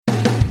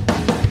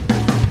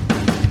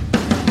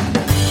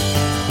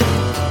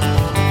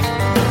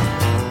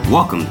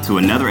Welcome to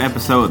another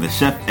episode of the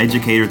Chef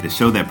Educator, the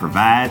show that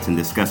provides and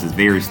discusses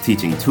various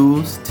teaching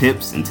tools,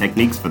 tips, and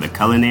techniques for the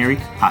culinary,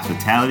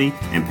 hospitality,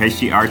 and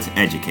pastry arts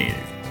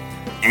educator.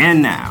 And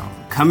now,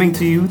 coming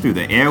to you through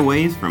the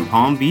airways from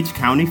Palm Beach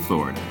County,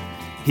 Florida,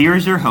 here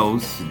is your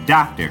host,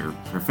 Doctor,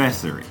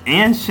 Professor,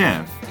 and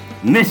Chef,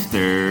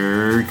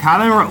 Mr.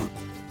 Colin Roach.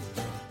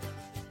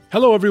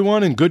 Hello,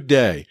 everyone, and good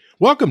day.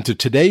 Welcome to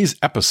today's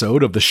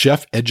episode of the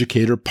Chef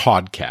Educator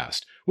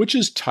podcast, which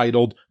is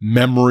titled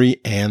Memory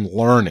and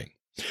Learning.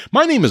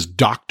 My name is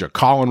Dr.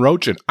 Colin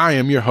Roach, and I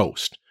am your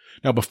host.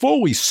 Now,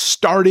 before we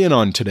start in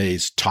on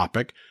today's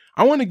topic,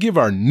 I want to give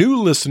our new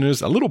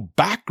listeners a little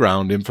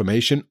background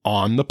information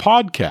on the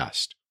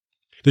podcast.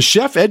 The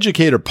Chef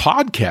Educator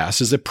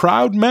podcast is a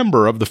proud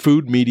member of the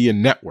Food Media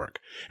Network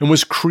and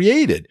was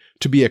created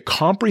to be a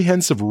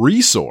comprehensive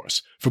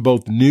resource for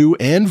both new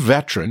and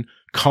veteran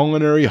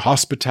culinary,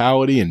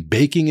 hospitality, and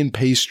baking and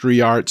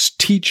pastry arts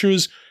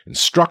teachers,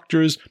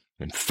 instructors,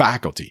 and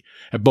faculty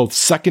at both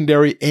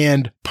secondary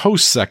and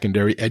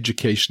post-secondary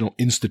educational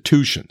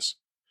institutions.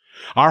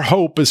 Our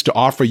hope is to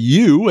offer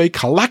you a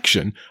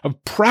collection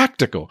of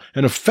practical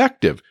and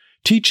effective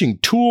teaching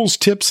tools,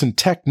 tips, and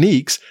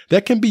techniques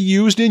that can be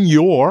used in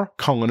your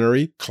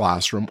culinary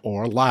classroom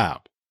or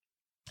lab.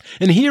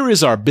 And here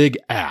is our big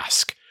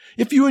ask.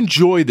 If you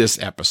enjoy this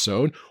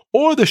episode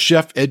or the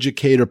Chef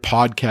Educator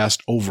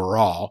podcast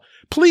overall,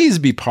 please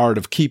be part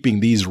of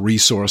keeping these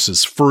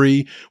resources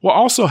free while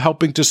also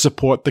helping to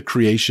support the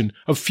creation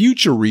of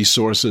future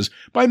resources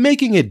by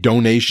making a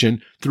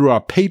donation through our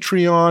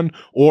Patreon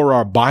or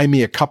our Buy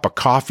Me a Cup of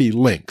Coffee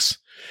links.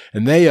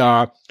 And they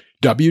are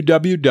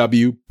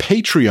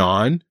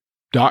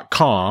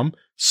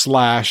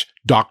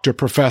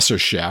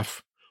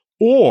www.patreon.com/drprofessorchef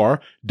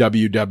or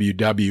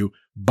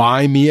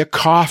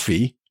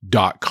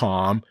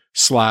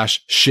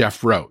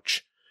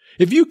www.buymeacoffee.com/chefroach.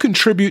 If you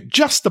contribute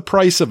just the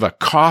price of a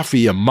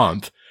coffee a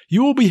month,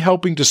 you will be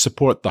helping to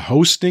support the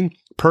hosting,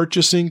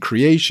 purchasing,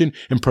 creation,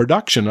 and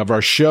production of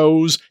our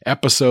shows,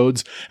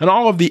 episodes, and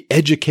all of the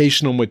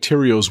educational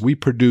materials we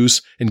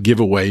produce and give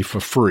away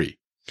for free.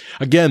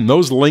 Again,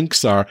 those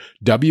links are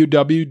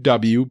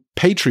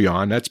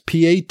www.patreon, that's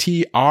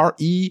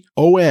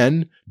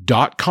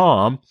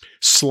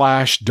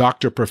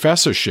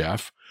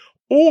patreon.com/drprofessorchef,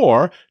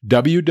 or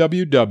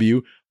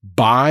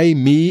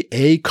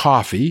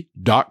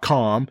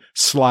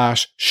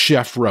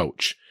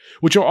www.buymeacoffee.com/chefroach,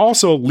 which will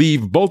also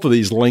leave both of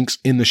these links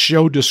in the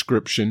show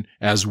description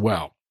as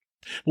well.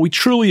 We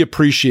truly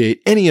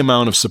appreciate any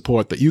amount of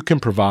support that you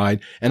can provide,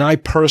 and I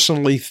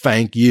personally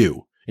thank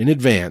you in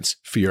advance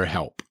for your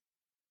help.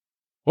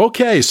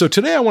 Okay, so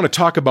today I want to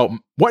talk about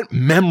what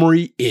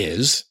memory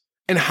is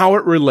and how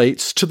it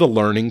relates to the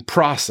learning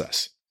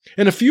process.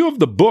 And a few of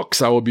the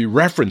books I will be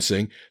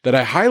referencing that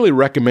I highly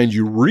recommend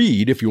you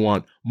read if you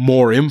want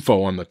more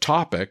info on the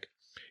topic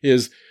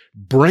is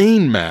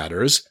Brain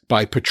Matters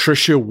by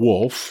Patricia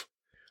Wolf,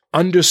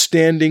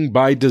 Understanding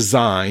by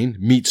Design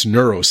Meets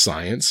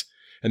Neuroscience,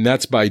 and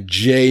that's by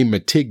Jay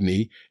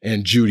Matigny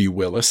and Judy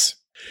Willis,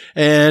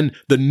 and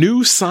The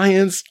New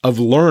Science of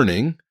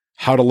Learning,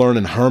 How to Learn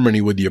in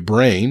Harmony with Your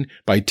Brain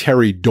by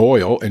Terry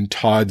Doyle and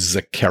Todd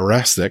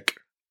Zakarasik.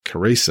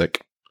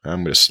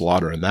 I'm going to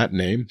slaughter in that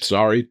name.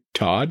 Sorry,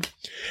 Todd.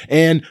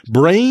 And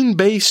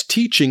Brain-Based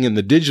Teaching in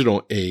the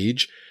Digital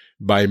Age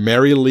by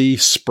Mary Lee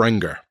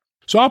Sprenger.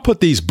 So I'll put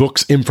these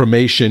books'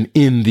 information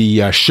in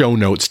the show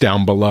notes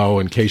down below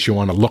in case you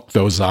want to look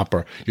those up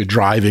or you're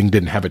driving,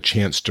 didn't have a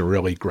chance to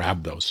really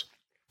grab those.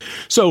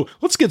 So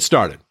let's get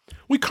started.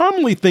 We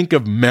commonly think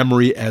of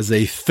memory as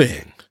a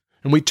thing,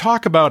 and we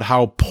talk about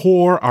how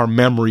poor our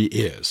memory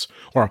is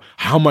or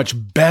how much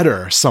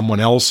better someone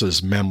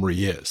else's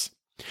memory is.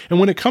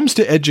 And when it comes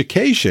to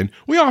education,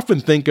 we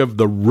often think of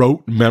the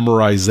rote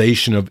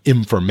memorization of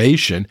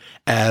information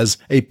as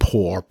a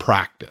poor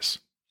practice.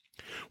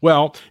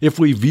 Well, if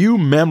we view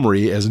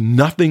memory as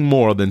nothing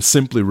more than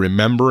simply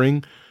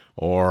remembering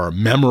or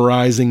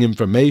memorizing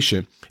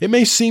information, it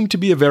may seem to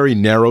be a very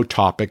narrow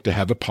topic to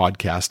have a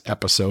podcast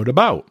episode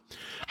about.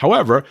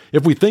 However,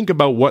 if we think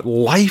about what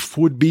life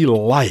would be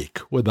like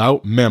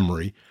without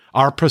memory,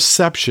 our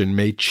perception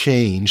may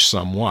change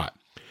somewhat.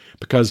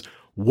 Because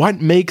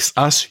what makes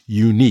us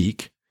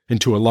unique,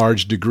 and to a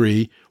large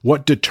degree,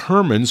 what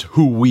determines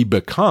who we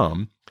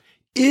become,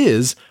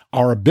 is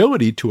our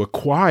ability to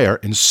acquire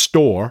and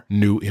store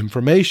new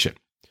information.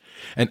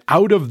 And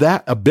out of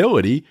that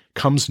ability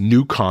comes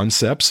new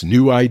concepts,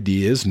 new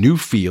ideas, new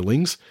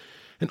feelings,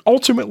 and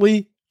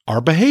ultimately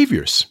our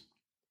behaviors.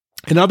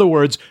 In other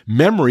words,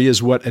 memory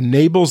is what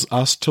enables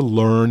us to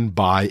learn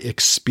by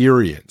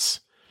experience.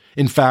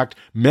 In fact,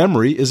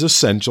 memory is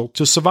essential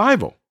to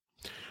survival.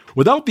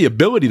 Without the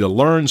ability to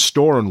learn,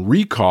 store, and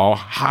recall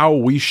how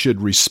we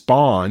should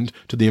respond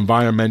to the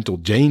environmental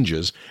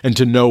changes and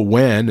to know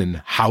when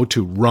and how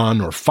to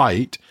run or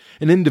fight,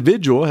 an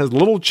individual has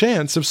little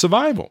chance of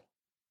survival.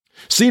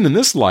 Seen in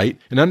this light,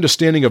 an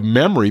understanding of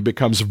memory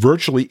becomes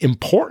virtually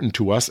important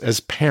to us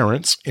as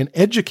parents and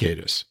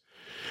educators.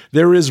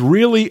 There is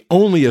really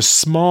only a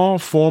small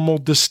formal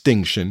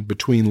distinction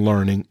between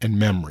learning and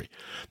memory.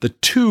 The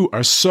two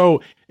are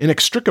so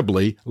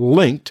inextricably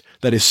linked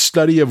that a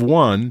study of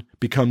one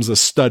becomes a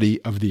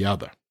study of the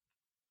other.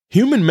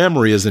 Human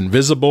memory is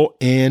invisible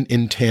and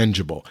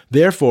intangible.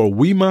 Therefore,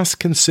 we must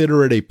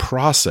consider it a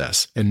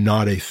process and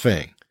not a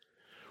thing.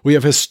 We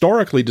have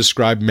historically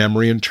described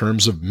memory in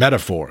terms of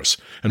metaphors,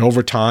 and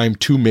over time,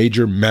 two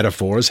major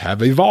metaphors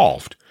have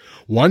evolved.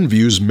 One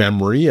views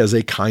memory as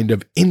a kind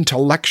of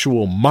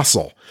intellectual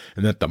muscle,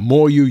 and that the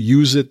more you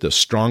use it, the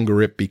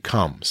stronger it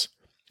becomes.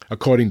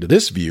 According to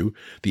this view,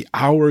 the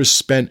hours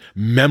spent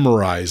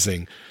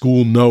memorizing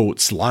school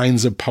notes,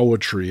 lines of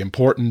poetry,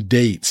 important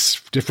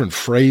dates, different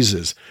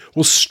phrases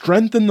will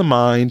strengthen the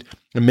mind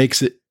and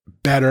makes it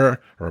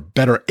better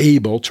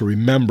able to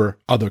remember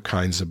other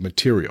kinds of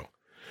material.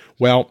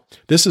 Well,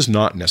 this is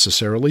not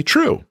necessarily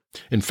true.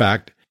 In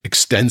fact,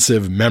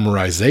 extensive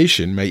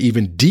memorization may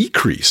even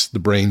decrease the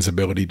brain's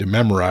ability to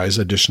memorize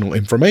additional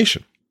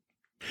information.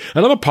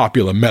 Another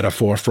popular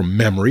metaphor for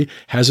memory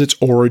has its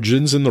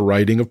origins in the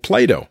writing of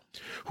Plato,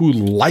 who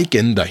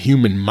likened the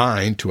human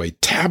mind to a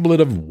tablet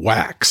of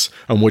wax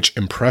on which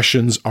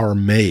impressions are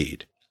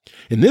made.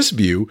 In this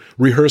view,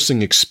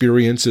 rehearsing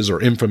experiences or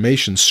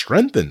information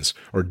strengthens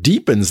or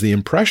deepens the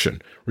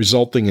impression,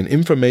 resulting in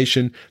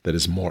information that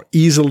is more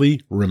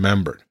easily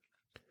remembered.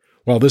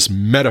 While this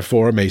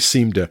metaphor may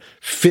seem to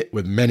fit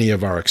with many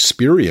of our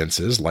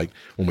experiences, like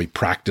when we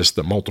practice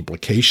the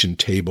multiplication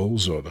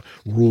tables or the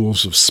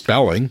rules of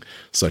spelling,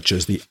 such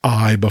as the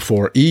I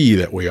before E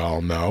that we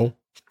all know,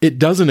 it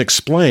doesn't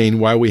explain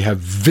why we have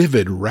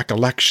vivid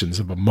recollections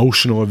of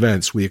emotional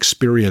events we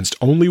experienced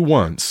only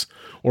once,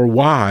 or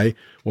why,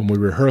 when we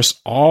rehearse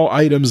all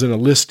items in a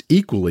list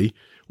equally,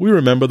 we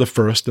remember the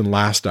first and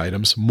last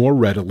items more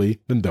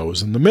readily than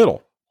those in the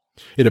middle.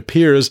 It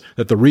appears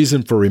that the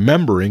reason for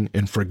remembering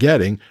and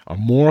forgetting are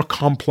more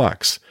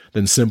complex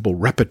than simple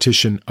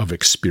repetition of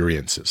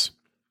experiences.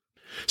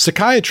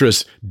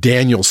 Psychiatrist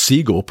Daniel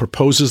Siegel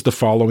proposes the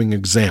following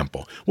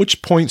example,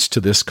 which points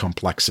to this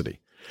complexity.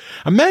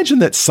 Imagine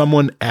that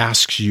someone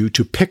asks you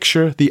to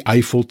picture the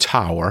Eiffel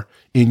Tower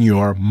in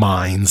your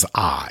mind's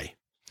eye.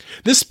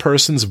 This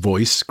person's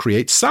voice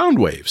creates sound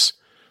waves,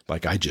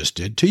 like I just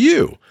did to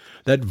you,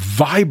 that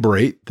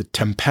vibrate the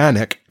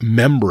tympanic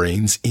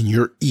membranes in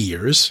your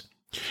ears,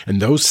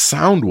 and those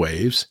sound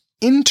waves,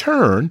 in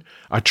turn,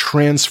 are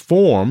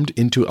transformed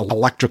into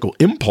electrical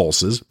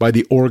impulses by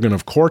the organ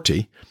of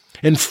Corti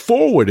and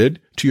forwarded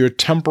to your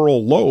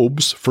temporal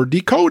lobes for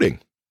decoding.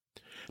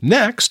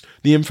 Next,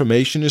 the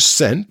information is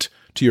sent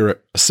to your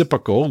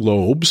occipital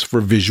lobes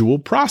for visual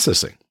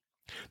processing.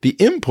 The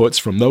inputs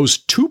from those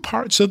two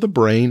parts of the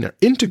brain are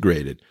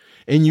integrated,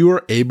 and you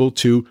are able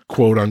to,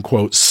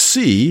 quote-unquote,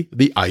 see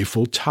the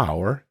Eiffel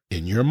Tower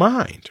in your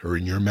mind or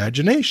in your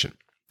imagination.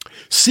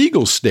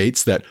 Siegel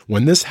states that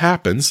when this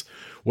happens,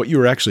 what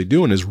you're actually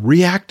doing is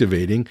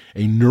reactivating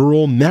a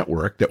neural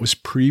network that was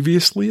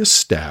previously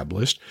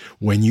established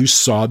when you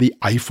saw the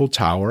Eiffel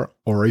Tower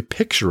or a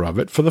picture of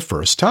it for the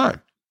first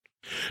time.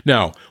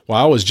 Now,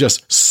 while I was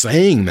just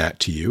saying that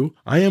to you,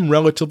 I am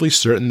relatively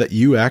certain that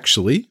you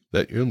actually,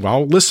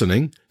 while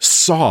listening,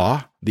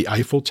 saw the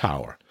Eiffel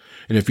Tower.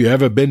 And if you've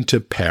ever been to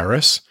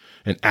Paris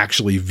and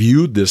actually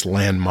viewed this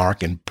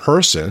landmark in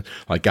person,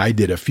 like I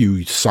did a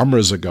few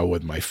summers ago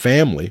with my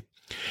family,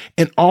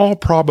 in all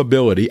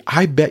probability,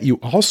 I bet you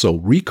also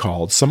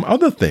recalled some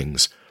other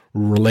things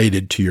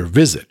related to your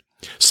visit,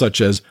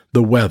 such as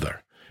the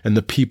weather and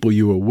the people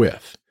you were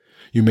with.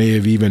 You may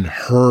have even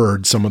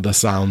heard some of the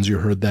sounds you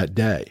heard that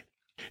day.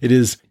 It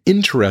is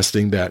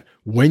interesting that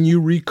when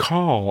you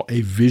recall a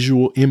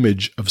visual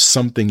image of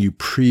something you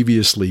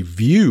previously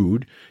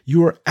viewed,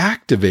 you are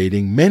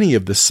activating many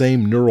of the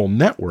same neural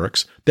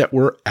networks that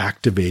were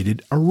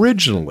activated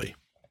originally.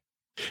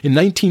 In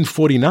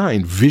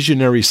 1949,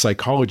 visionary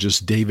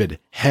psychologist David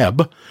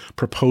Hebb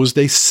proposed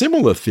a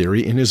similar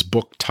theory in his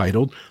book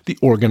titled The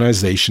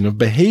Organization of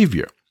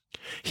Behavior.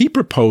 He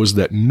proposed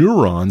that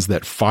neurons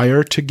that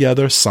fire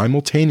together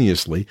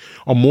simultaneously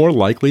are more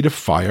likely to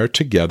fire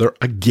together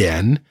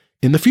again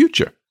in the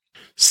future.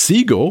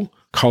 Siegel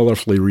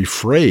colorfully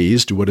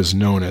rephrased what is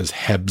known as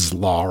Hebb's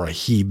Law or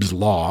Hebb's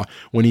Law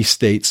when he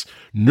states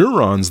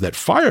neurons that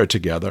fire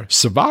together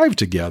survive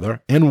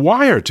together and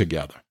wire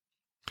together.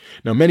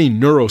 Now, many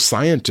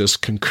neuroscientists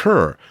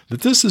concur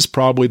that this is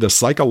probably the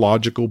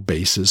psychological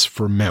basis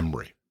for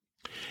memory.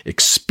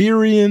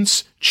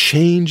 Experience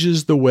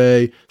changes the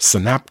way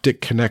synaptic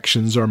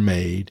connections are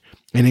made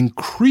and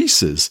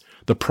increases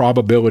the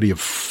probability of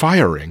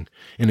firing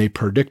in a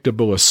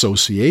predictable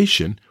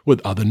association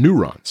with other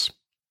neurons.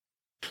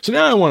 So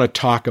now I want to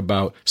talk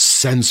about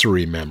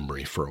sensory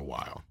memory for a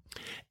while.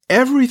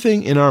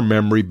 Everything in our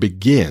memory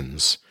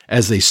begins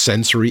as a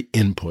sensory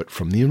input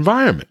from the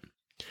environment.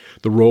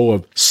 The role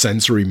of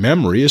sensory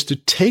memory is to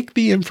take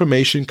the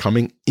information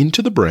coming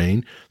into the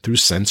brain through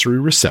sensory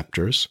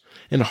receptors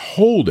and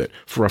hold it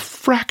for a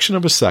fraction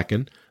of a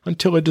second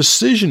until a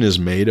decision is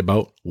made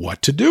about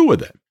what to do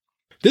with it.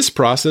 This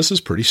process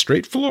is pretty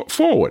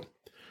straightforward.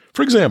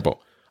 For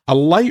example, a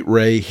light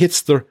ray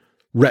hits the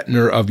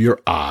retina of your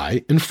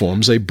eye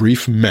informs a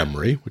brief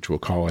memory, which we'll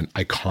call an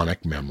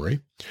iconic memory,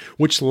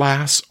 which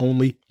lasts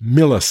only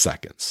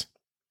milliseconds.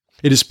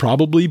 It is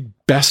probably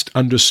best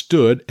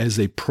understood as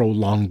a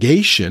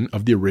prolongation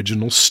of the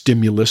original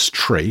stimulus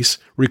trace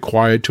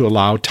required to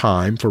allow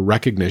time for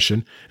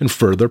recognition and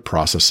further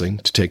processing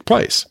to take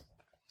place.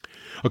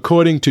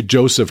 According to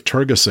Joseph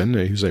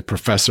Tergesen, who's a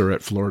professor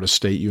at Florida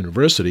State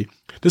University,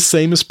 the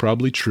same is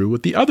probably true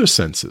with the other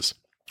senses.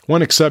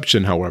 One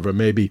exception, however,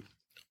 may be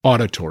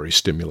auditory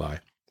stimuli.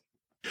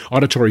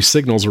 Auditory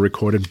signals are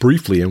recorded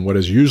briefly in what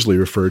is usually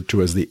referred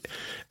to as the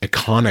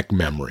iconic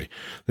memory.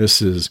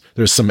 There's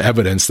some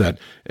evidence that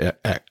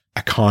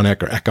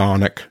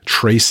iconic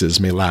traces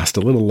may last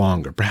a little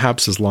longer,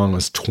 perhaps as long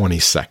as 20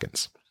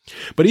 seconds.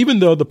 But even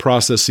though the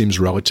process seems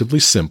relatively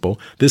simple,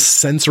 this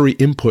sensory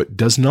input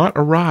does not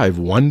arrive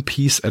one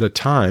piece at a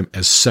time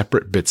as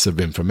separate bits of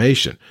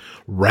information.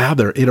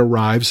 Rather, it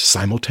arrives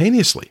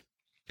simultaneously.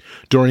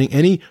 During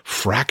any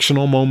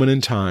fractional moment in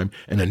time,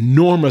 an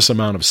enormous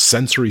amount of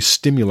sensory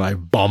stimuli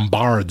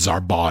bombards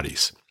our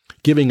bodies,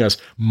 giving us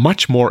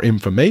much more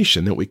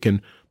information than we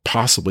can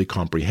possibly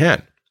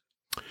comprehend.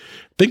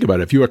 Think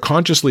about it. If you are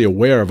consciously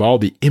aware of all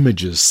the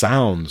images,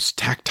 sounds,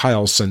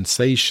 tactile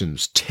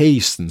sensations,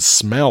 tastes, and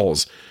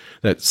smells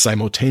that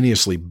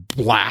simultaneously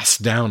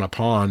blast down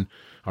upon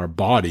our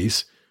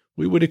bodies,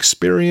 we would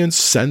experience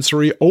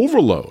sensory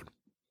overload.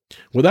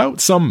 Without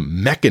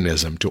some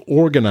mechanism to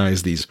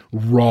organize these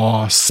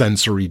raw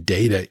sensory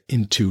data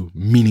into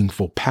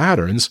meaningful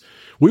patterns,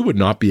 we would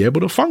not be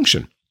able to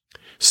function.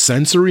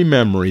 Sensory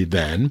memory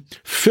then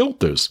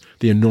filters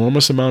the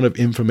enormous amount of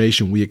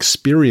information we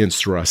experience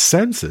through our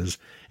senses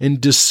and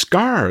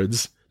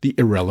discards the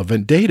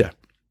irrelevant data.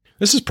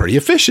 This is pretty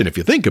efficient if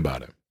you think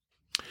about it.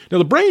 Now,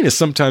 the brain is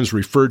sometimes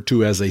referred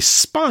to as a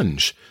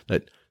sponge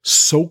that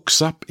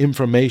soaks up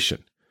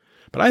information.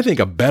 But I think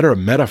a better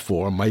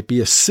metaphor might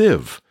be a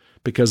sieve,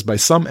 because by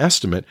some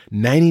estimate,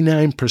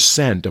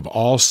 99% of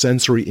all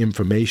sensory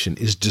information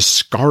is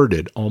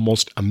discarded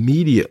almost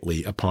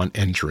immediately upon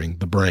entering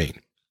the brain.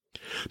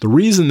 The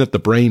reason that the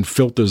brain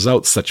filters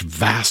out such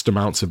vast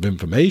amounts of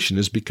information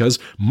is because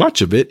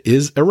much of it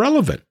is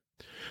irrelevant.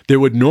 There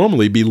would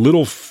normally be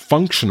little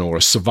functional or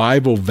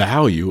survival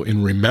value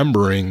in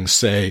remembering,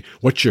 say,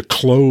 what your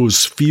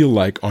clothes feel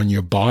like on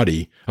your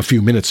body a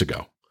few minutes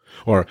ago,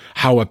 or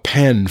how a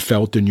pen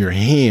felt in your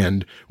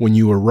hand when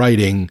you were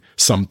writing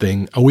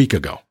something a week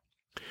ago.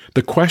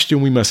 The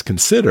question we must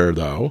consider,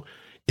 though,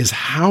 is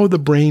how the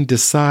brain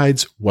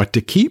decides what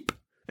to keep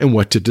and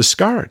what to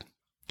discard.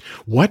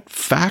 What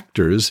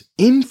factors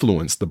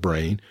influence the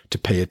brain to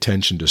pay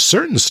attention to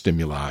certain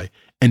stimuli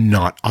and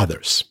not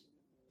others?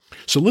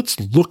 So let's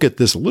look at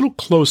this a little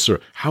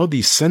closer, how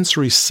these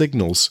sensory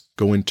signals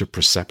go into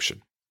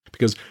perception.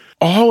 Because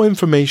all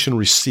information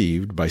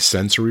received by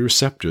sensory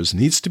receptors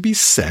needs to be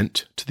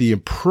sent to the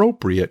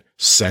appropriate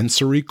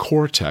sensory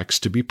cortex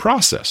to be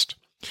processed.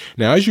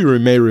 Now, as you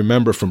may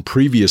remember from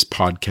previous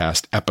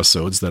podcast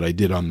episodes that I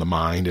did on the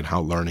mind and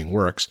how learning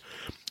works,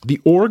 the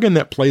organ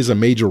that plays a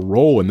major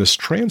role in this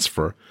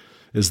transfer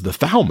is the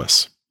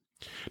thalamus.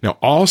 Now,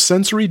 all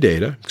sensory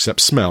data,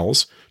 except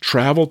smells,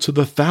 travel to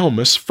the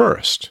thalamus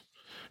first.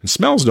 And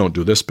smells don't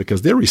do this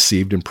because they're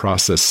received and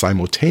processed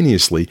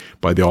simultaneously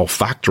by the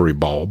olfactory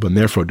bulb and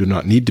therefore do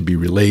not need to be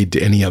relayed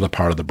to any other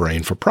part of the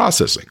brain for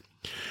processing.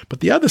 But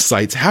the other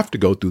sites have to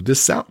go through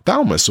this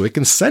thalamus so it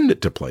can send it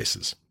to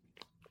places.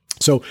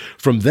 So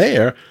from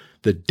there,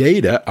 the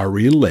data are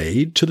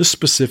relayed to the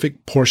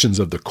specific portions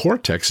of the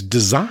cortex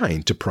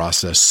designed to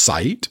process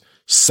sight,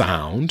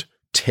 sound,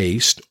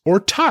 taste, or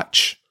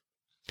touch.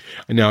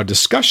 And now, a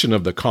discussion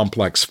of the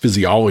complex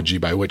physiology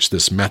by which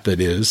this method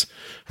is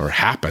or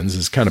happens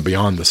is kind of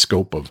beyond the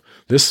scope of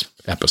this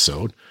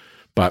episode,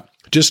 but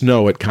just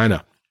know it kind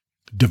of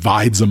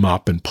divides them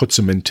up and puts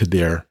them into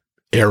their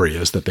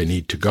areas that they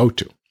need to go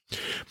to.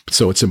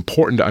 So it's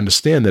important to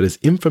understand that as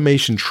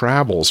information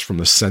travels from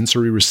the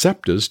sensory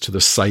receptors to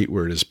the site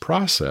where it is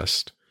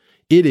processed,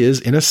 it is,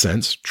 in a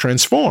sense,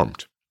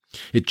 transformed.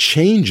 It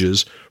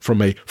changes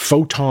from a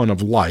photon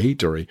of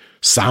light or a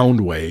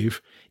sound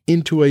wave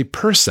into a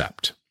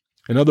percept.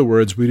 In other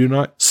words, we do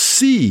not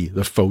see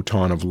the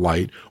photon of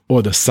light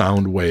or the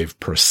sound wave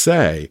per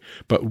se,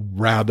 but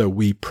rather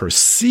we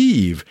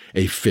perceive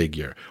a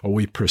figure or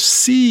we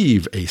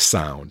perceive a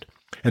sound.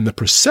 And the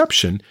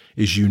perception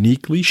is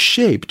uniquely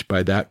shaped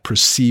by that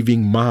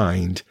perceiving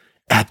mind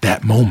at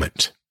that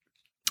moment.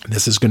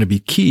 This is going to be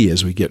key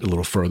as we get a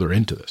little further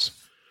into this.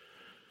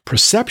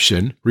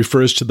 Perception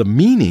refers to the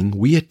meaning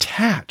we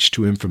attach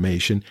to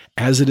information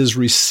as it is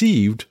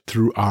received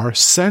through our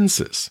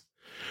senses.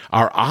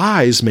 Our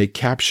eyes may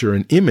capture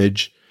an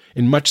image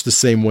in much the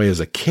same way as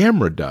a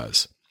camera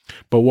does,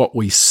 but what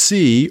we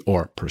see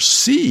or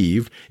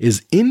perceive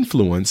is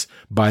influenced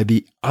by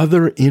the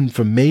other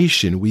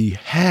information we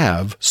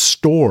have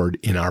stored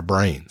in our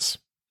brains,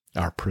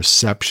 our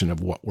perception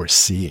of what we're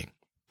seeing.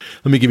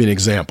 Let me give you an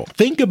example.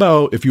 Think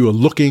about if you were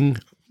looking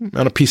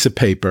on a piece of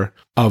paper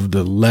of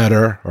the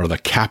letter or the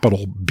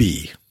capital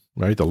B,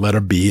 right? The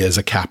letter B is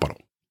a capital.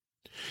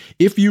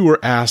 If you were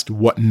asked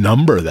what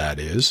number that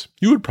is,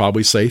 you would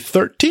probably say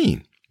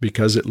 13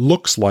 because it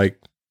looks like,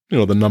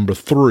 the number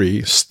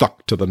 3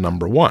 stuck to the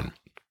number 1.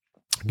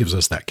 It gives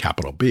us that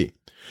capital B.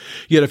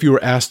 Yet if you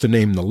were asked to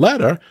name the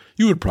letter,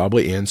 you would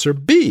probably answer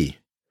B.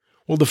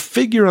 Well, the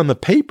figure on the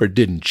paper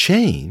didn't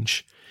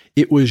change.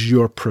 It was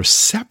your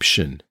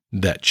perception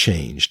that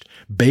changed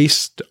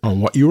based on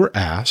what you were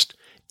asked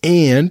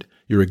and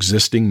your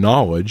existing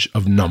knowledge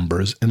of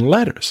numbers and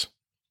letters.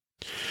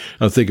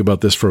 Now think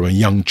about this from a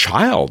young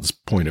child's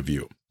point of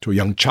view. To a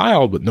young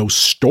child with no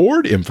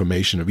stored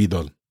information of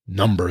either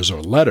numbers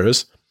or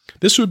letters,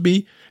 this would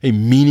be a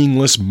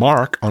meaningless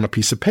mark on a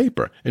piece of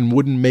paper and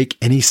wouldn't make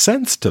any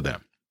sense to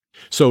them.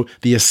 So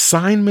the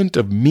assignment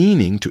of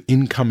meaning to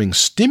incoming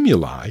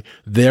stimuli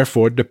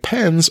therefore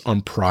depends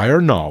on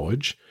prior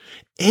knowledge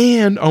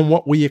and on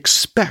what we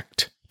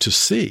expect to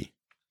see.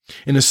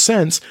 In a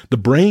sense, the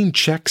brain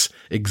checks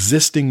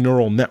existing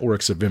neural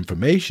networks of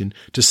information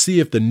to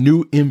see if the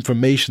new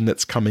information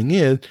that's coming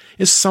in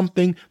is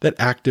something that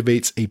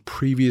activates a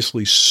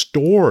previously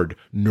stored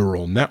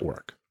neural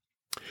network.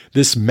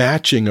 This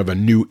matching of a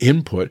new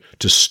input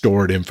to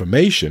stored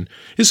information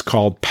is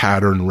called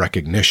pattern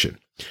recognition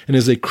and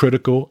is a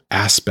critical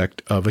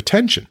aspect of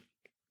attention.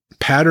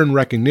 Pattern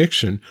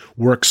recognition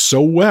works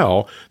so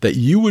well that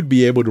you would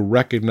be able to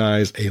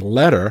recognize a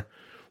letter,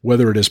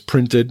 whether it is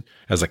printed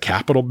as a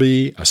capital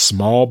B, a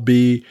small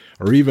b,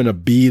 or even a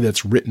B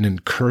that's written in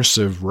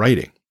cursive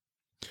writing.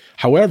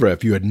 However,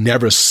 if you had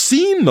never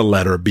seen the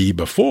letter B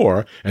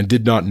before and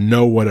did not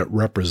know what it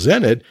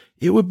represented,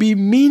 it would be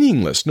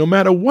meaningless no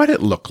matter what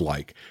it looked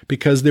like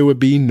because there would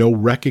be no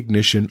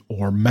recognition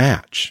or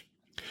match.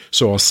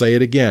 So I'll say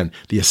it again,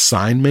 the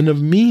assignment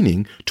of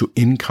meaning to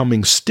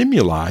incoming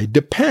stimuli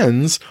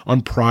depends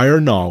on prior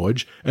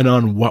knowledge and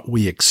on what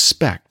we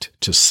expect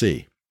to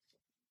see.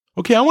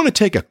 Okay, I want to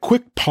take a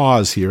quick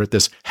pause here at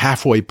this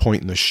halfway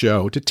point in the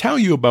show to tell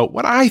you about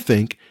what I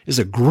think is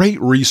a great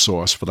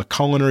resource for the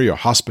culinary or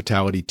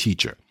hospitality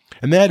teacher,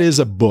 and that is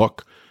a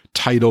book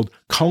titled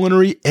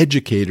Culinary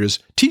Educators: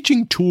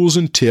 Teaching Tools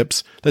and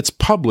Tips that's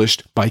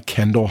published by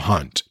Kendall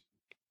Hunt.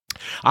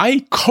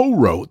 I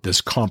co-wrote this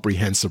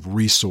comprehensive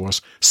resource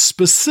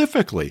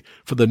specifically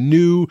for the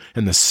new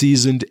and the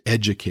seasoned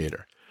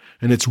educator.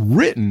 And it's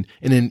written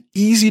in an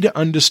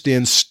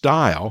easy-to-understand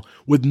style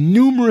with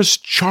numerous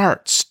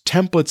charts,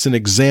 templates, and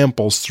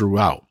examples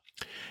throughout.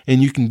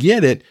 And you can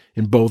get it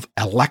in both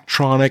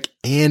electronic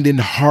and in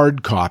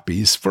hard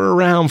copies for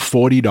around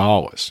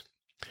 $40.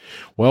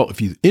 Well, if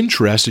you're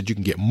interested, you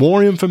can get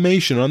more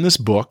information on this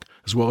book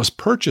as well as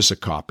purchase a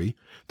copy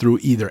through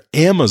either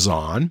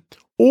Amazon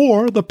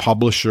or the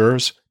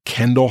publisher's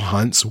Kendall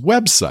Hunt's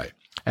website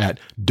at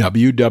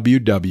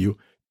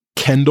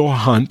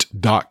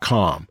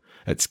www.kendallhunt.com.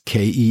 That's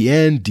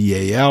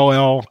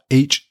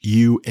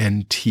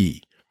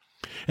KENDALLHUNT.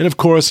 And of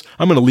course,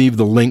 I'm going to leave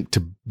the link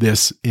to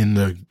this in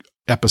the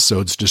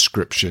episode's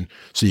description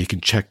so you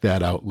can check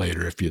that out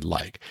later if you'd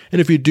like.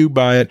 And if you do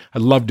buy it,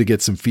 I'd love to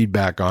get some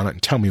feedback on it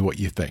and tell me what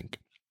you think.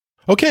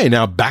 Okay,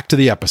 now back to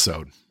the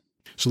episode.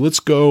 So let's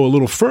go a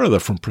little further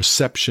from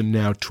perception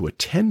now to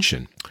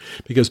attention,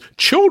 because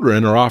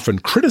children are often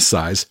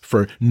criticized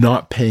for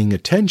not paying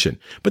attention,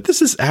 but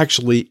this is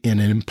actually an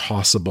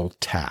impossible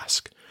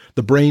task.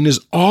 The brain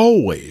is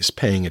always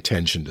paying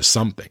attention to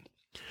something.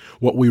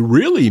 What we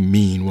really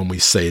mean when we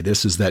say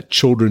this is that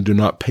children do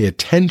not pay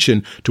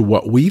attention to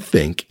what we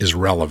think is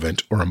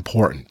relevant or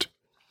important.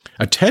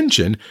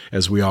 Attention,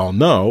 as we all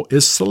know,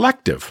 is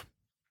selective.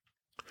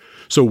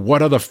 So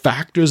what are the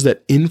factors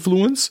that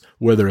influence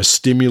whether a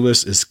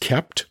stimulus is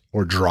kept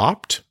or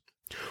dropped?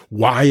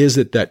 Why is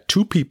it that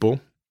two people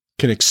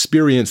can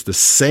experience the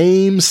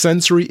same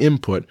sensory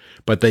input,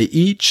 but they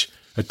each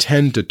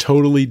attend to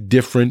totally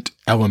different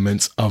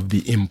elements of the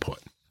input?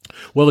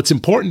 Well, it's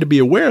important to be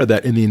aware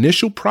that in the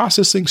initial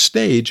processing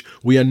stage,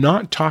 we are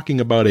not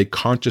talking about a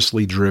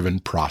consciously driven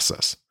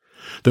process.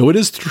 Though it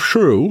is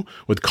true,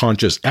 with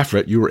conscious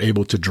effort, you are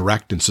able to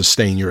direct and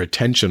sustain your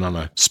attention on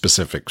a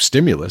specific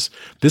stimulus,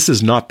 this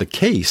is not the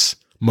case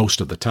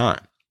most of the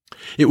time.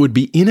 It would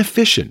be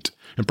inefficient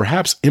and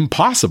perhaps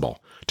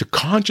impossible to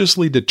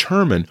consciously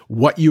determine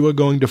what you are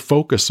going to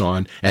focus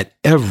on at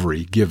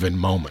every given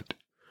moment.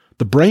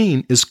 The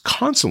brain is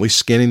constantly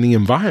scanning the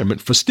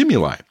environment for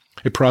stimuli,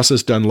 a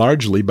process done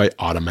largely by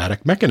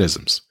automatic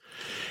mechanisms.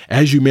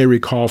 As you may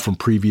recall from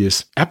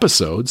previous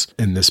episodes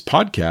in this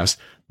podcast,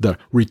 the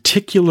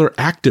reticular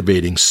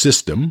activating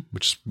system,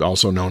 which is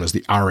also known as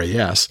the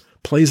RAS,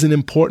 plays an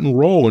important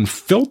role in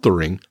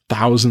filtering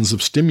thousands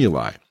of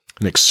stimuli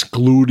and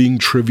excluding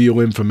trivial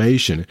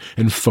information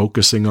and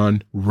focusing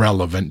on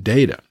relevant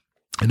data.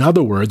 In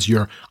other words,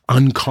 your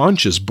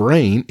unconscious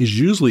brain is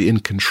usually in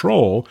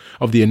control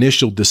of the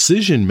initial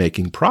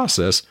decision-making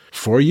process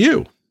for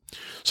you.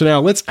 So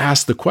now let's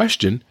ask the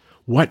question,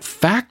 what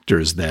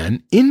factors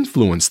then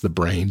influence the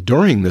brain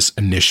during this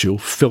initial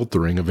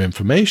filtering of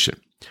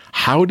information?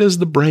 How does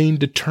the brain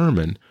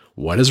determine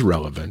what is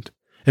relevant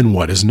and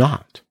what is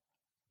not?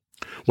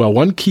 Well,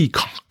 one key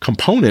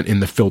component in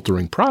the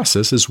filtering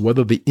process is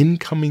whether the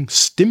incoming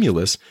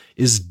stimulus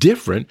is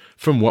different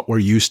from what we're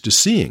used to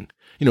seeing,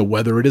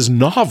 whether it is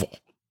novel.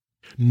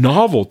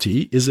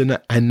 Novelty is an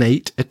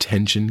innate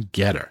attention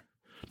getter.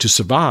 To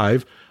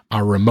survive,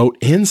 our remote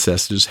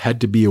ancestors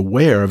had to be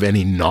aware of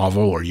any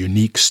novel or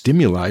unique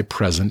stimuli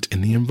present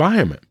in the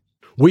environment.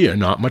 We are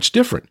not much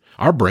different.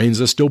 Our brains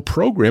are still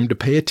programmed to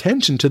pay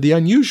attention to the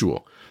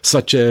unusual,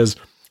 such as,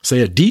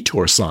 say, a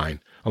detour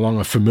sign along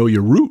a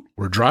familiar route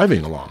we're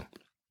driving along.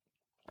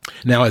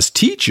 Now, as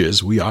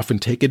teachers, we often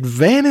take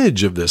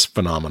advantage of this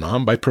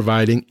phenomenon by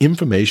providing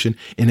information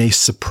in a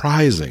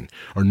surprising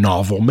or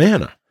novel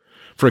manner.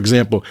 For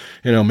example,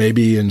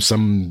 maybe in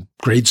some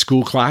grade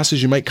school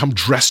classes, you might come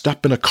dressed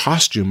up in a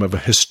costume of a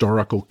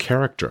historical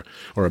character.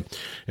 Or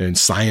in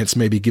science,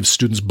 maybe give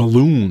students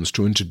balloons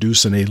to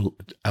introduce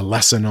a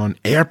lesson on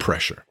air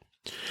pressure.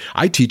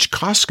 I teach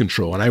cost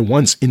control, and I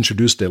once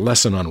introduced a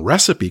lesson on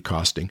recipe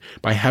costing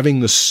by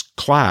having the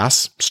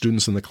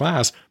students in the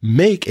class,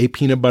 make a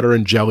peanut butter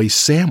and jelly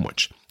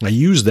sandwich. I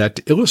use that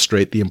to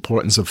illustrate the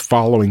importance of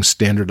following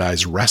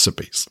standardized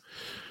recipes.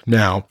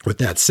 Now, with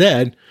that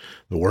said,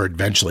 the word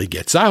eventually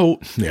gets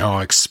out. They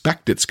all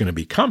expect it's going to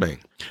be coming.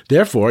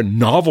 Therefore,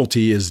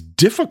 novelty is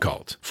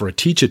difficult for a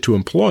teacher to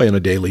employ on a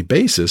daily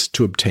basis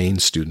to obtain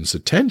students'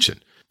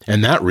 attention.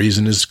 And that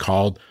reason is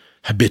called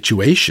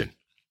habituation.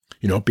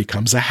 It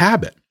becomes a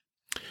habit.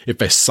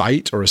 If a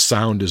sight or a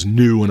sound is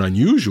new and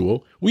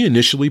unusual, we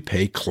initially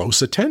pay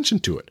close attention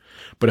to it.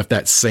 But if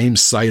that same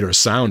sight or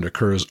sound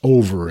occurs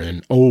over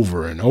and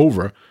over and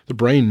over, the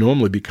brain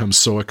normally becomes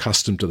so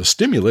accustomed to the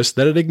stimulus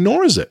that it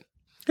ignores it.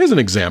 Here's an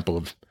example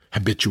of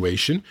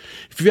habituation.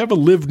 If you ever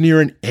lived near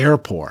an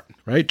airport,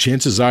 right,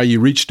 chances are you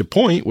reached a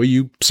point where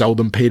you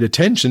seldom paid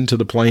attention to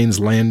the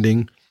planes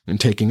landing and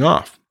taking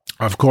off.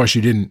 Of course,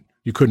 you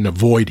couldn't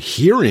avoid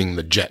hearing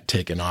the jet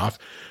taking off,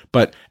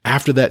 but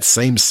after that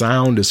same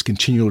sound is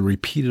continually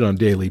repeated on a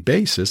daily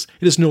basis,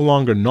 it is no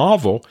longer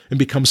novel and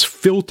becomes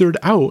filtered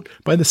out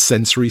by the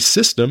sensory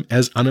system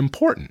as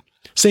unimportant.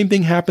 Same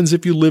thing happens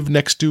if you live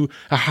next to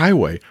a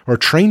highway or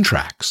train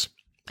tracks.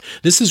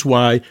 This is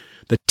why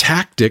the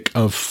tactic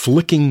of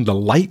flicking the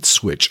light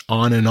switch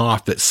on and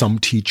off that some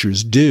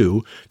teachers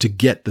do to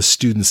get the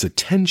students'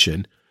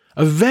 attention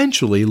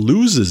eventually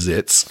loses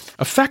its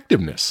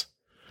effectiveness.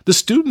 The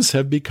students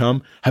have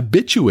become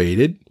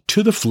habituated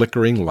to the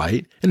flickering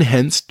light and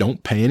hence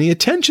don't pay any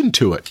attention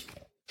to it.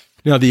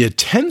 Now, the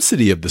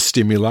intensity of the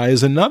stimuli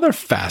is another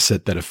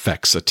facet that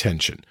affects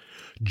attention.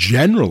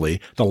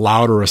 Generally, the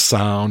louder a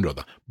sound or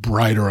the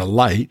brighter a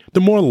light,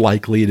 the more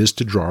likely it is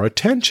to draw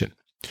attention.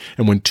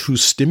 And when two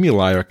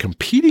stimuli are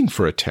competing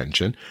for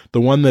attention,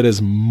 the one that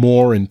is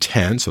more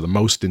intense or the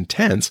most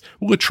intense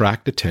will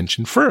attract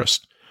attention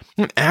first.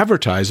 And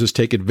advertisers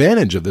take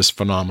advantage of this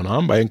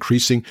phenomenon by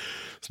increasing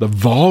the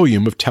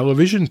volume of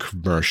television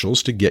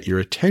commercials to get your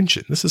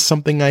attention. This is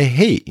something I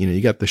hate.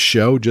 You got the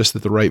show just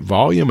at the right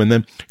volume, and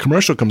then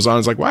commercial comes on.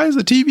 It's like, why is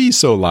the TV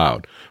so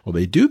loud? Well,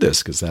 they do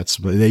this because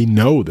they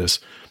know this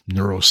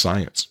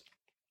neuroscience.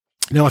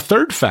 Now, a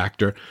third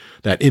factor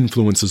that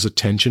influences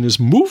attention is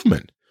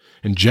movement.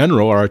 In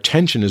general, our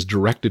attention is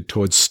directed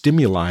towards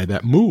stimuli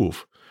that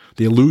move.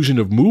 The illusion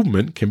of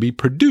movement can be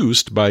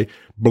produced by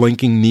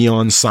blinking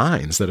neon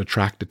signs that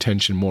attract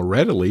attention more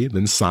readily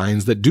than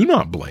signs that do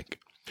not blink.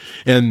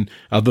 And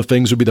other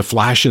things would be the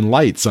flashing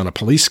lights on a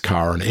police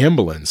car or an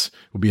ambulance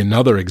would be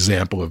another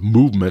example of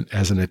movement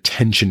as an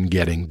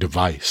attention-getting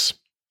device.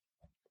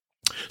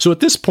 So at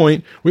this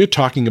point, we are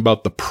talking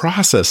about the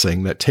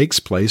processing that takes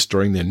place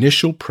during the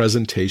initial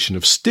presentation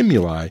of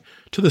stimuli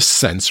to the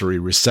sensory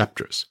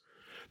receptors.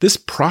 This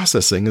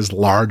processing is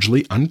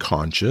largely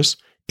unconscious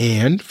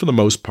and, for the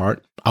most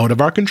part, out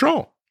of our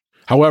control.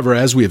 However,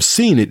 as we have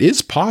seen, it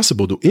is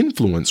possible to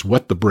influence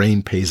what the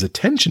brain pays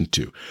attention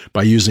to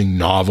by using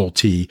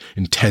novelty,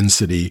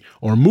 intensity,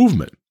 or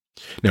movement.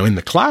 Now, in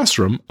the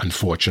classroom,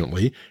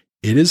 unfortunately,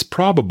 it is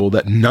probable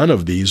that none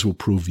of these will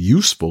prove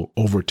useful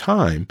over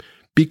time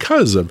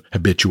because of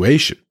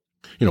habituation.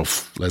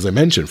 As I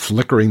mentioned,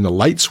 flickering the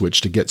light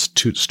switch to get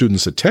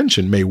students'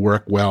 attention may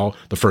work well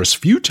the first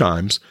few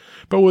times,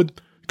 but with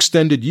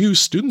extended use,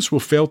 students will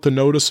fail to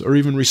notice or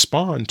even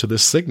respond to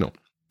this signal.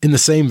 In the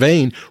same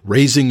vein,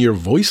 raising your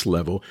voice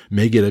level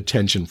may get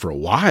attention for a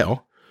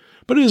while,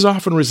 but it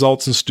often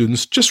results in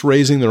students just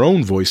raising their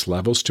own voice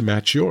levels to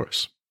match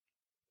yours.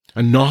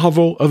 A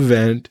novel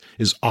event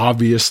is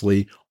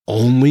obviously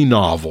only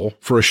novel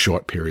for a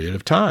short period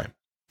of time.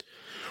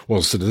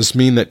 Well, so does this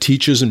mean that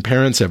teachers and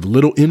parents have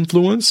little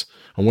influence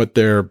on what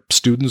their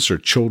students' or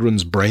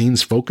children's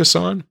brains focus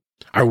on?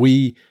 Are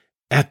we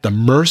at the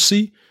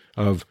mercy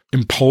of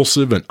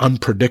impulsive and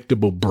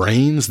unpredictable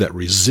brains that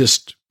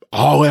resist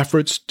all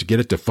efforts to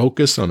get it to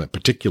focus on a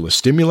particular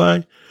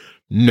stimuli?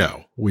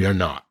 No, we are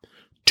not.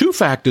 Two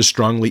factors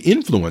strongly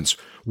influence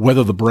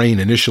whether the brain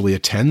initially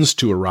attends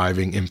to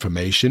arriving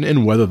information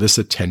and whether this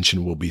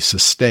attention will be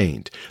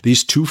sustained.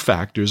 These two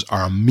factors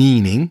are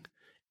meaning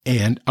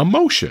and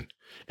emotion,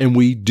 and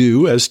we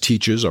do, as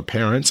teachers or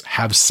parents,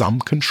 have some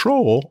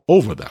control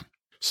over them.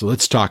 So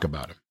let's talk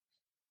about it.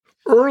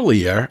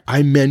 Earlier,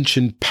 I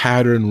mentioned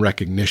pattern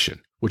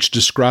recognition, which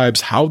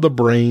describes how the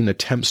brain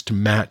attempts to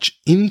match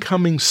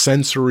incoming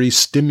sensory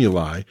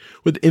stimuli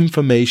with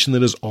information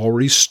that is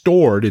already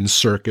stored in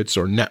circuits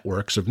or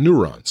networks of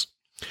neurons.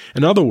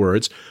 In other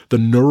words, the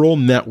neural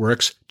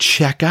networks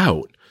check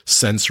out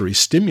sensory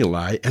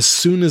stimuli as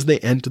soon as they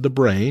enter the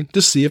brain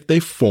to see if they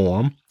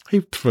form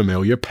a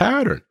familiar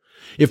pattern.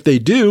 If they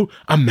do,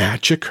 a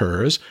match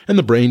occurs, and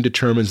the brain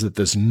determines that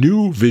this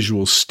new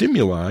visual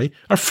stimuli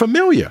are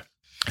familiar.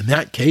 In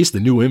that case, the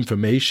new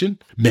information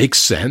makes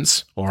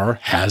sense or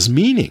has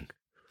meaning.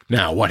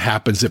 Now, what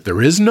happens if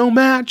there is no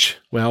match?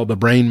 Well, the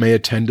brain may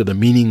attend to the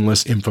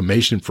meaningless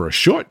information for a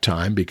short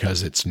time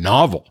because it's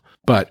novel.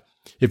 But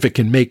if it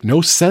can make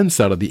no sense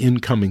out of the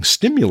incoming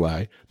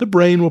stimuli, the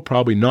brain will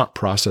probably not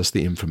process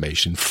the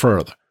information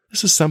further.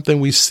 This is something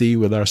we see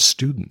with our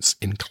students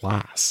in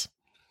class.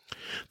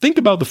 Think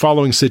about the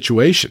following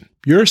situation.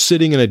 You're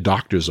sitting in a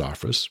doctor's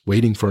office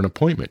waiting for an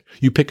appointment.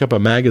 You pick up a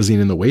magazine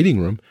in the waiting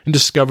room and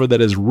discover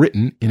that it's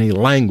written in a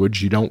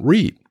language you don't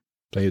read.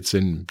 Say it's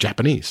in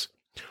Japanese.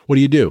 What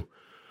do?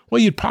 Well,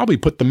 you'd probably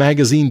put the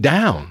magazine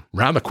down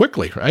rather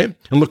quickly, right?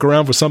 And look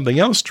around for something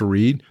else to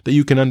read that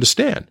you can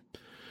understand.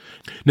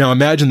 Now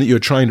imagine that you're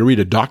trying to read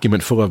a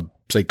document full of,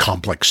 say,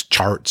 complex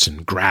charts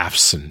and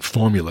graphs and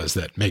formulas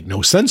that make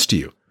no sense to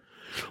you.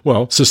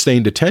 Well,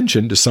 sustained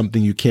attention to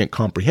something you can't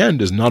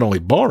comprehend is not only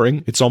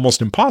boring, it's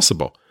almost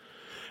impossible.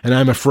 And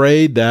I'm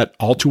afraid that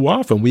all too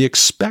often we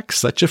expect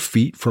such a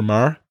feat from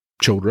our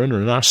children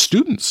and our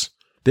students.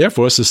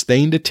 Therefore,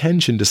 sustained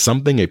attention to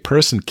something a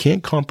person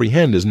can't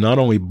comprehend is not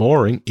only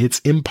boring, it's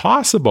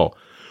impossible.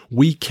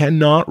 We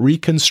cannot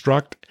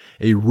reconstruct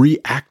a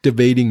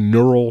reactivating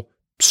neural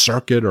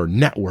circuit or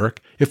network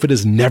if it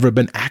has never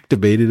been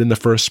activated in the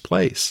first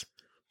place.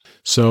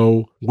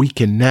 So we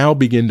can now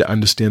begin to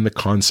understand the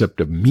concept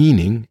of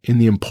meaning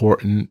and the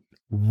important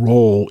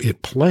role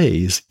it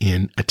plays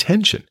in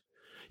attention.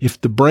 If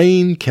the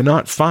brain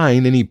cannot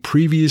find any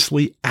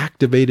previously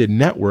activated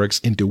networks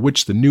into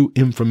which the new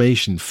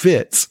information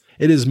fits,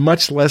 it is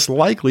much less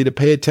likely to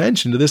pay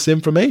attention to this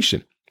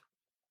information.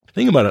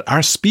 Think about it.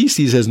 Our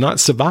species has not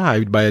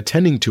survived by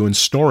attending to and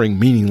storing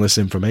meaningless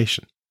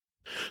information.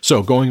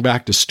 So going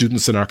back to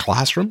students in our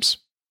classrooms,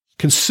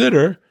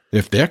 consider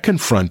if they're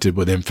confronted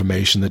with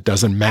information that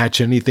doesn't match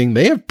anything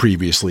they have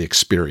previously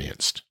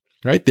experienced,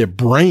 right? Their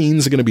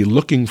brains are going to be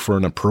looking for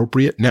an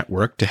appropriate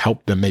network to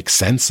help them make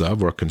sense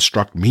of or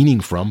construct meaning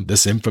from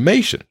this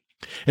information.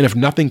 And if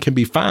nothing can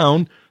be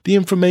found, the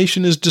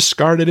information is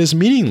discarded as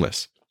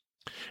meaningless.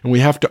 And we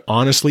have to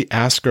honestly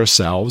ask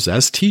ourselves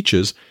as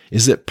teachers,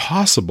 is it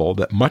possible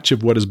that much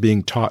of what is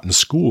being taught in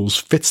schools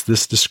fits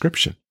this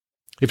description?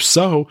 If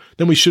so,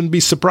 then we shouldn't be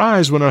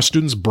surprised when our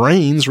students'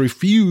 brains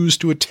refuse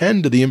to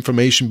attend to the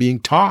information being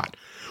taught.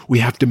 We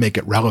have to make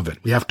it relevant.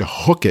 We have to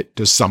hook it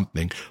to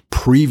something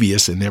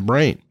previous in their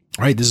brain,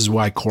 right? This is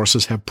why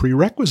courses have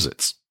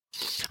prerequisites.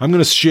 I'm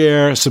going to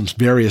share some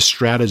various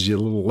strategies a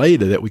little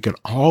later that we can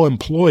all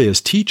employ as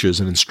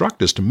teachers and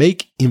instructors to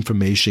make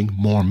information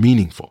more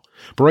meaningful.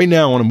 But right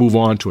now, I want to move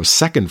on to a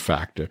second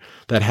factor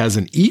that has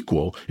an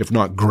equal, if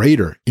not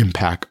greater,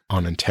 impact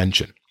on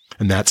attention,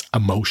 and that's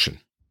emotion.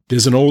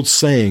 There's an old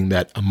saying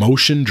that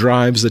emotion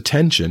drives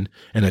attention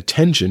and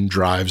attention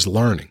drives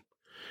learning.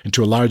 And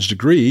to a large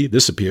degree,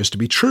 this appears to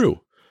be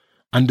true.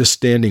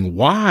 Understanding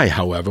why,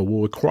 however,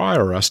 will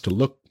require us to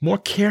look more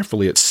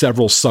carefully at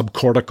several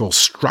subcortical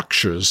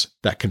structures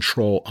that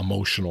control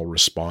emotional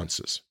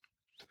responses.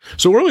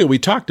 So earlier we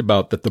talked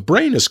about that the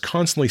brain is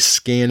constantly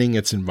scanning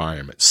its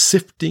environment,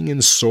 sifting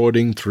and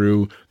sorting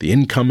through the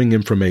incoming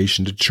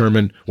information to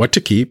determine what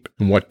to keep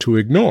and what to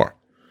ignore.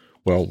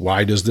 Well,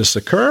 why does this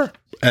occur?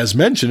 As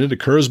mentioned, it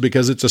occurs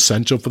because it's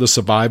essential for the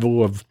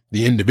survival of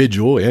the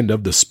individual and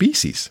of the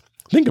species.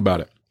 Think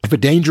about it. If a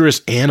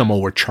dangerous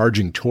animal were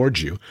charging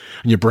towards you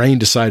and your brain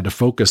decided to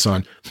focus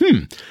on,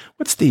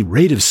 what's the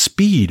rate of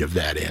speed of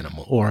that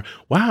animal? Or,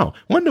 wow,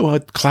 wonder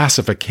what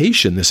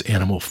classification this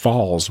animal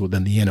falls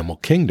within the animal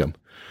kingdom.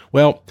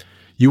 Well,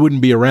 you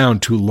wouldn't be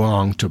around too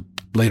long to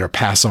later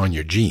pass on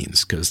your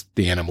genes because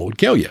the animal would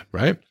kill you,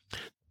 right?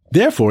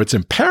 Therefore, it's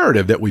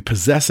imperative that we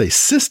possess a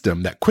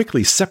system that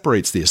quickly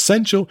separates the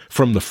essential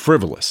from the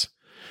frivolous.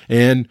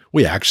 And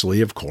we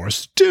actually, of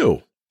course,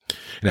 do.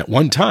 And at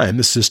one time,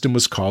 the system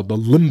was called the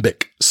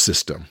limbic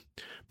system.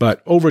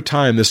 But over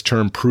time, this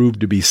term proved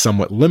to be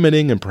somewhat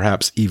limiting and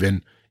perhaps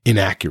even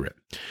inaccurate.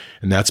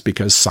 And that's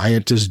because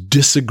scientists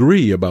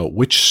disagree about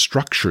which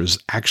structures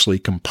actually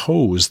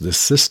compose this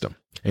system.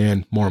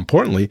 And more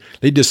importantly,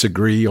 they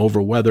disagree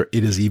over whether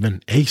it is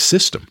even a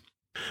system.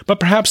 But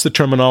perhaps the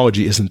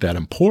terminology isn't that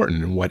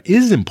important, and what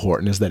is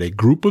important is that a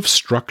group of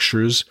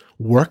structures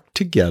work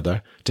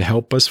together to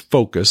help us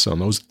focus on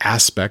those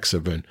aspects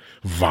of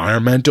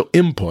environmental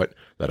input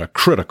that are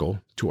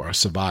critical to our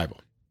survival.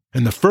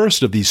 And the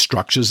first of these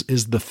structures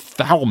is the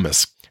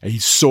thalamus, a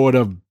sort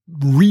of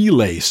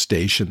relay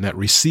station that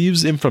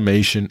receives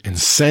information and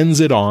sends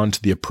it on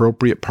to the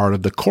appropriate part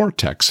of the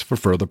cortex for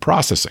further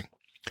processing.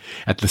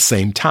 At the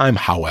same time,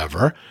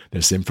 however,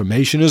 this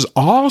information is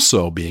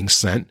also being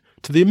sent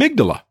to the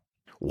amygdala.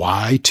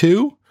 Why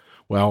 2?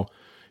 Well,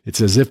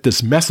 it's as if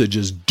this message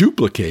is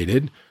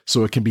duplicated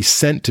so it can be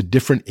sent to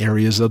different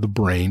areas of the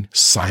brain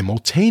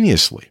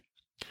simultaneously.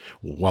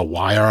 Well,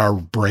 why are our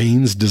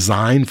brains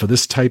designed for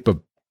this type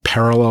of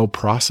parallel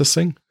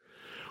processing?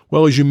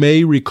 Well, as you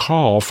may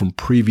recall from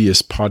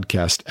previous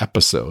podcast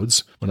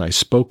episodes, when I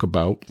spoke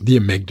about the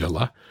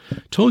amygdala,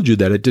 I told you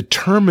that it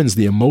determines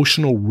the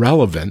emotional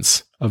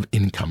relevance of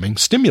incoming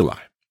stimuli.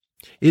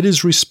 It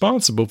is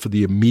responsible for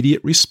the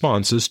immediate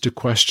responses to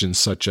questions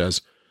such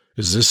as,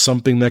 is this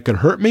something that could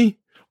hurt me?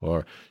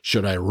 Or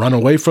should I run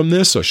away from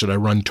this, or should I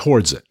run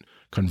towards it?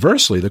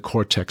 Conversely, the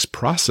cortex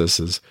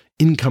processes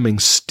incoming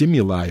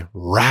stimuli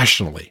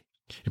rationally.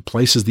 It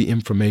places the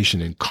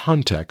information in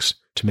context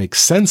to make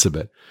sense of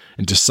it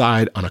and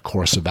decide on a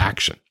course of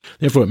action.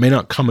 Therefore, it may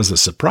not come as a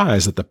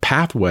surprise that the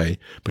pathway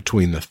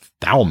between the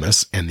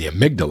thalamus and the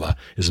amygdala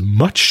is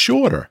much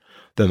shorter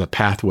than the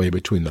pathway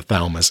between the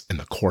thalamus and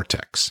the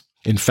cortex.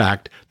 In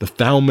fact, the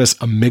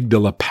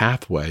thalamus-amygdala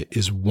pathway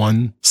is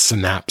 1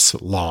 synapse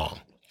long,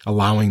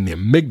 allowing the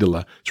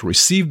amygdala to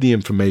receive the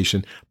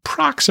information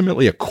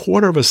approximately a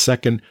quarter of a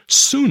second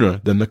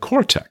sooner than the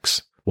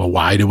cortex. Well,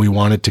 why do we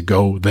want it to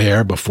go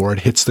there before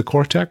it hits the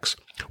cortex?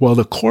 Well,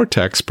 the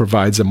cortex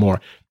provides a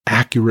more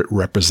accurate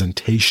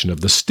representation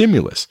of the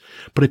stimulus,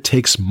 but it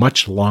takes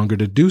much longer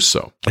to do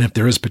so. And if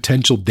there is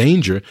potential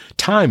danger,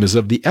 time is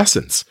of the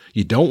essence.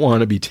 You don't want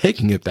to be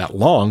taking it that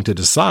long to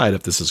decide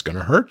if this is going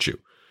to hurt you.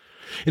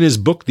 In his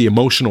book, The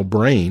Emotional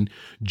Brain,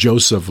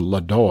 Joseph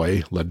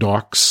Ledoux,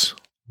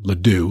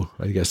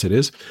 I guess it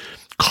is,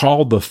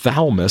 called the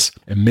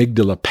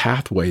thalamus-amygdala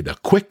pathway the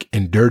quick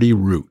and dirty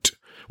route,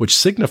 which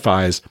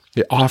signifies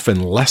the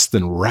often less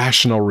than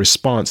rational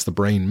response the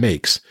brain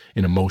makes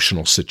in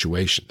emotional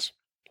situations.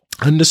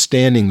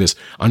 Understanding this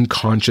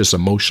unconscious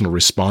emotional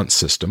response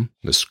system,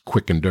 this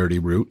quick and dirty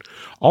route,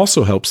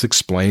 also helps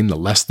explain the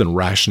less than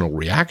rational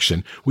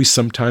reaction we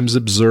sometimes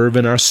observe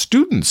in our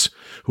students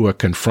who are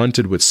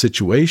confronted with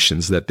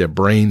situations that their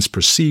brains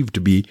perceive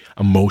to be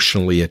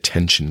emotionally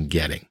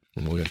attention-getting.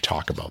 And we're going to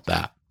talk about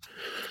that.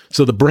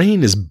 So the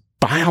brain is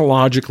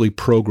biologically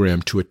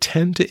programmed to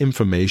attend to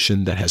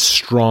information that has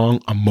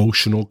strong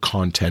emotional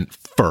content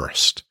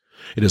first.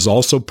 It is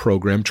also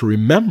programmed to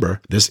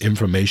remember this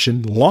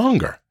information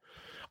longer.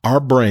 Our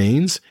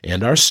brains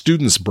and our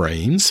students'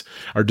 brains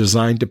are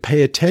designed to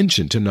pay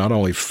attention to not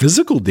only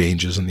physical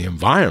dangers in the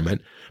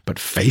environment, but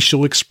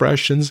facial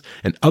expressions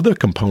and other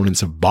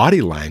components of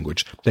body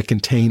language that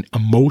contain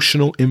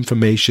emotional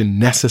information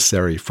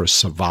necessary for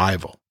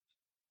survival.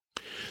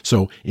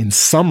 So, in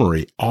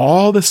summary,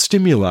 all the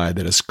stimuli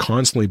that is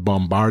constantly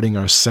bombarding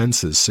our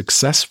senses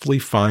successfully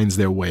finds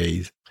their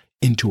way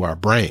into our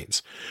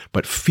brains,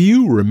 but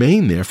few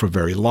remain there for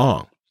very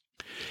long.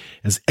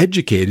 As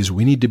educators,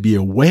 we need to be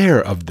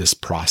aware of this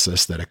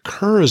process that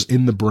occurs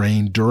in the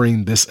brain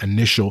during this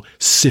initial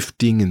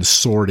sifting and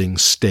sorting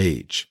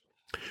stage.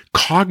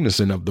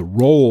 Cognizant of the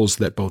roles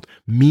that both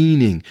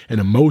meaning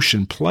and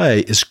emotion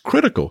play is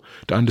critical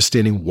to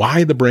understanding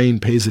why the brain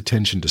pays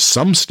attention to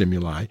some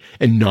stimuli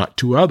and not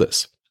to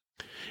others.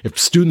 If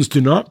students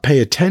do not pay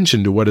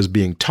attention to what is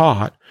being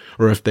taught,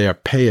 or if they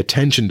pay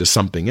attention to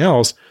something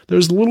else,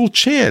 there's little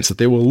chance that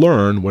they will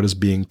learn what is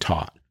being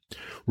taught.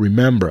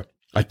 Remember,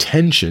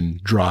 attention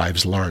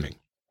drives learning.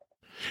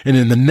 And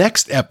in the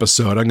next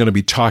episode, I'm going to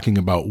be talking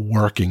about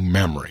working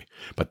memory.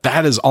 But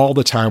that is all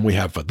the time we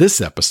have for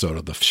this episode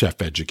of the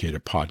Chef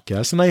Educator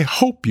Podcast, and I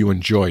hope you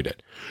enjoyed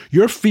it.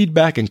 Your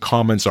feedback and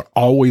comments are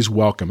always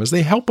welcome as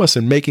they help us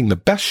in making the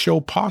best show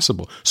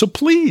possible. So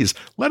please,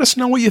 let us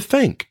know what you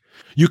think.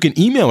 You can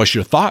email us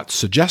your thoughts,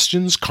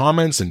 suggestions,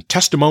 comments, and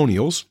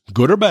testimonials,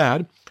 good or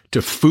bad, to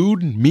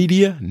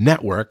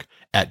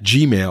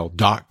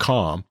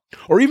foodmedianetwork@gmail.com,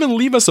 or even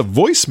leave us a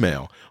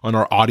voicemail on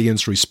our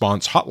audience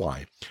response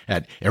hotline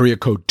at area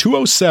code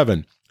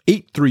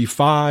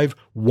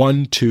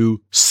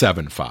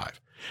 207-835-1275.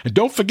 And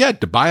don't forget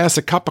to buy us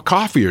a cup of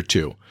coffee or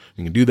two.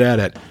 You can do that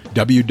at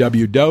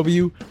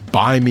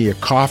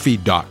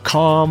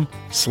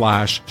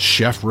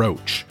www.buymeacoffee.com/Chef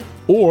Roach,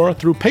 or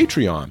through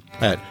Patreon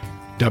at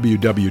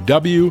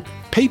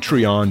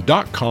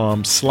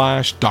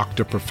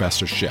www.patreon.com/Dr.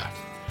 Professor Chef.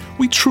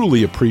 We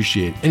truly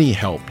appreciate any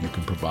help you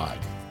can provide.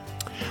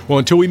 Well,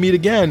 until we meet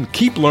again,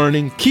 keep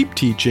learning, keep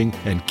teaching,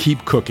 and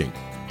keep cooking.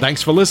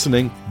 Thanks for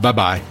listening.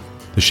 Bye-bye.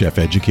 The Chef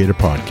Educator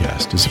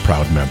Podcast is a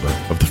proud member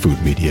of the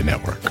Food Media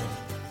Network.